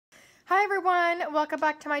Hi everyone, welcome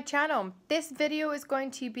back to my channel. This video is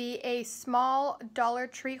going to be a small Dollar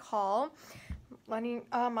Tree haul. My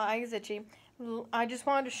eye is itchy. I just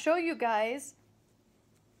wanted to show you guys,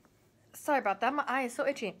 sorry about that, my eye is so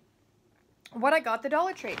itchy, what I got at the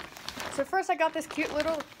Dollar Tree. So first I got this cute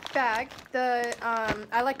little bag.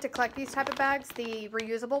 I like to collect these type of bags, the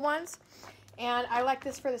reusable ones. And I like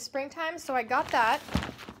this for the springtime, so I got that.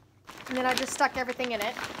 And then I just stuck everything in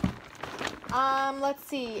it. Let's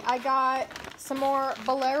see, I got some more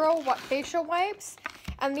Bolero facial wipes,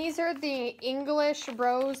 and these are the English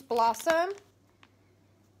Rose Blossom.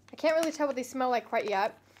 I can't really tell what they smell like quite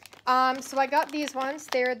yet. So I got these ones.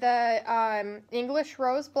 They're the English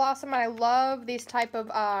Rose Blossom, and I love these type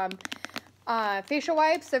of facial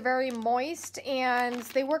wipes. They're very moist, and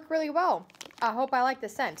they work really well. I hope I like the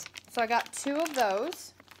scent. So I got 2 of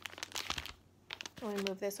those. Let me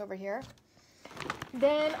move this over here.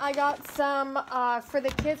 Then I got some for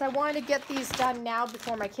the kids. I wanted to get these done now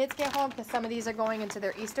before my kids get home because some of these are going into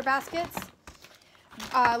their Easter baskets.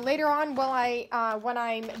 Later on, when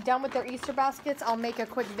I'm done with their Easter baskets, I'll make a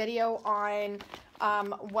quick video on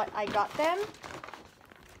what I got them.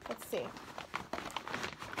 Let's see.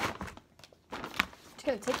 Just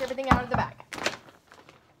going to take everything out of the bag.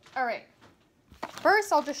 All right.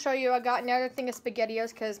 First, I'll just show you I got another thing of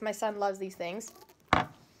SpaghettiOs because my son loves these things.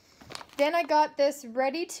 Then I got this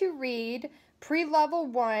ready-to-read pre-level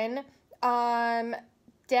 1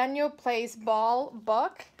 Daniel Plays Ball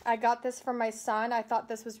book. I got this for my son. I thought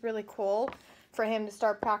this was really cool for him to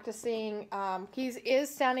start practicing. He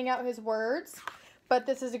is sounding out his words, but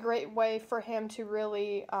this is a great way for him to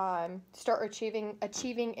really start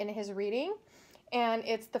achieving in his reading. And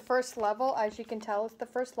it's the first level. As you can tell, it's the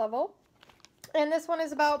first level. And this one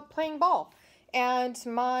is about playing ball. And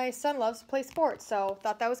my son loves to play sports, so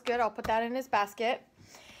thought that was good. I'll put that in his basket.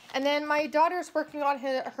 And then my daughter's working on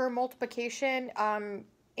her multiplication,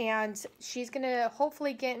 and she's going to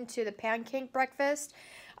hopefully get into the pancake breakfast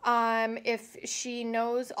if she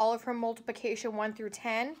knows all of her multiplication 1 through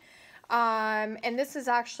 10. And this is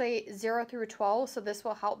actually 0 through 12, so this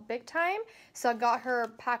will help big time. So I got her a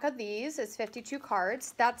pack of these. It's 52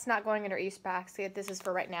 cards. That's not going in her East basket. This is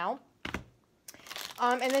for right now.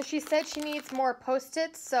 And then she said she needs more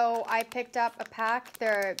Post-its, so I picked up a pack.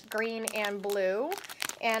 They're green and blue,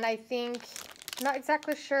 and I think, not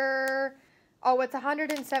exactly sure, oh, it's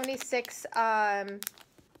 176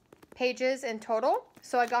 pages in total,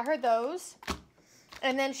 so I got her those.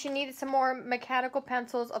 And then she needed some more mechanical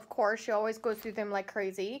pencils, of course. She always goes through them like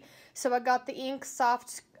crazy. So I got the Ink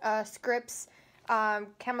Soft Scripts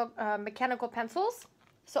mechanical pencils.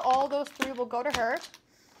 So all those 3 will go to her.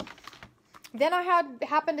 Then I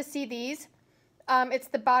happened to see these. It's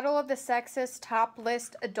the Battle of the Sexes Top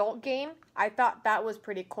List Adult Game. I thought that was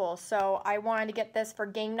pretty cool. So I wanted to get this for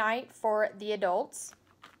game night for the adults.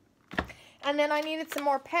 And then I needed some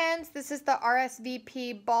more pens. This is the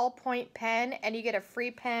RSVP ballpoint pen, and you get a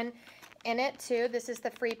free pen in it too. This is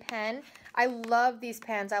the free pen. I love these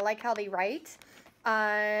pens. I like how they write.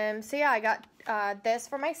 So yeah, I got this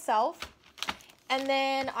for myself. And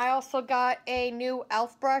then I also got a new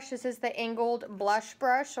e.l.f. brush. This is the angled blush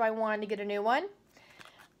brush, so I wanted to get a new one.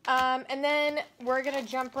 And then we're going to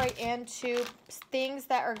jump right into things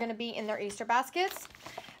that are going to be in their Easter baskets.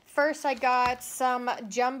 First, I got some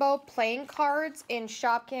jumbo playing cards in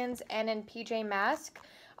Shopkins and in PJ Masks,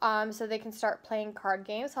 so they can start playing card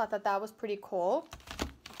games. So I thought that was pretty cool.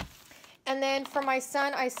 And then for my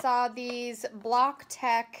son, I saw these Block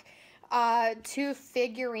Tech 2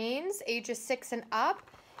 figurines, ages 6 and up,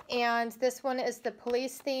 and this one is the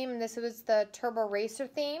police theme, and this was the Turbo Racer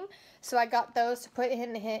theme, so I got those to put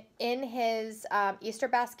in his Easter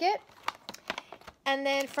basket. And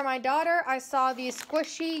then for my daughter, I saw these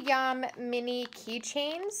Squishy Yum mini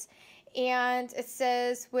keychains, and it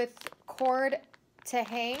says with cord to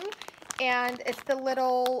hang, and it's the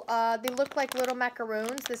little, they look like little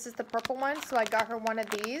macaroons. This is the purple one, so I got her one of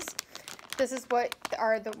these. This is what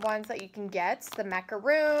are the ones that you can get, the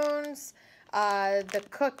macaroons, the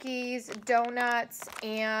cookies, donuts,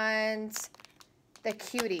 and the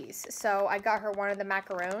cuties. So I got her one of the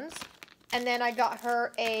macaroons. And then I got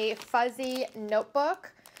her a fuzzy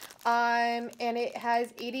notebook, and it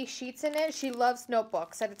has 80 sheets in it. She loves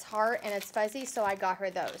notebooks at its heart, and it's fuzzy, so I got her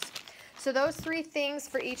those. So those 3 things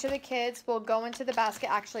for each of the kids will go into the basket.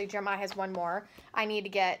 Actually, Jeremiah has one more. I need to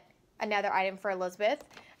get another item for Elizabeth.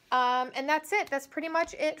 And that's it. That's pretty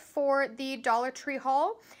much it for the Dollar Tree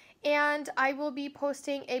haul. And I will be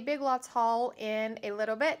posting a Big Lots haul in a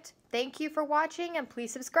little bit. Thank you for watching, and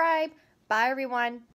please subscribe. Bye, everyone.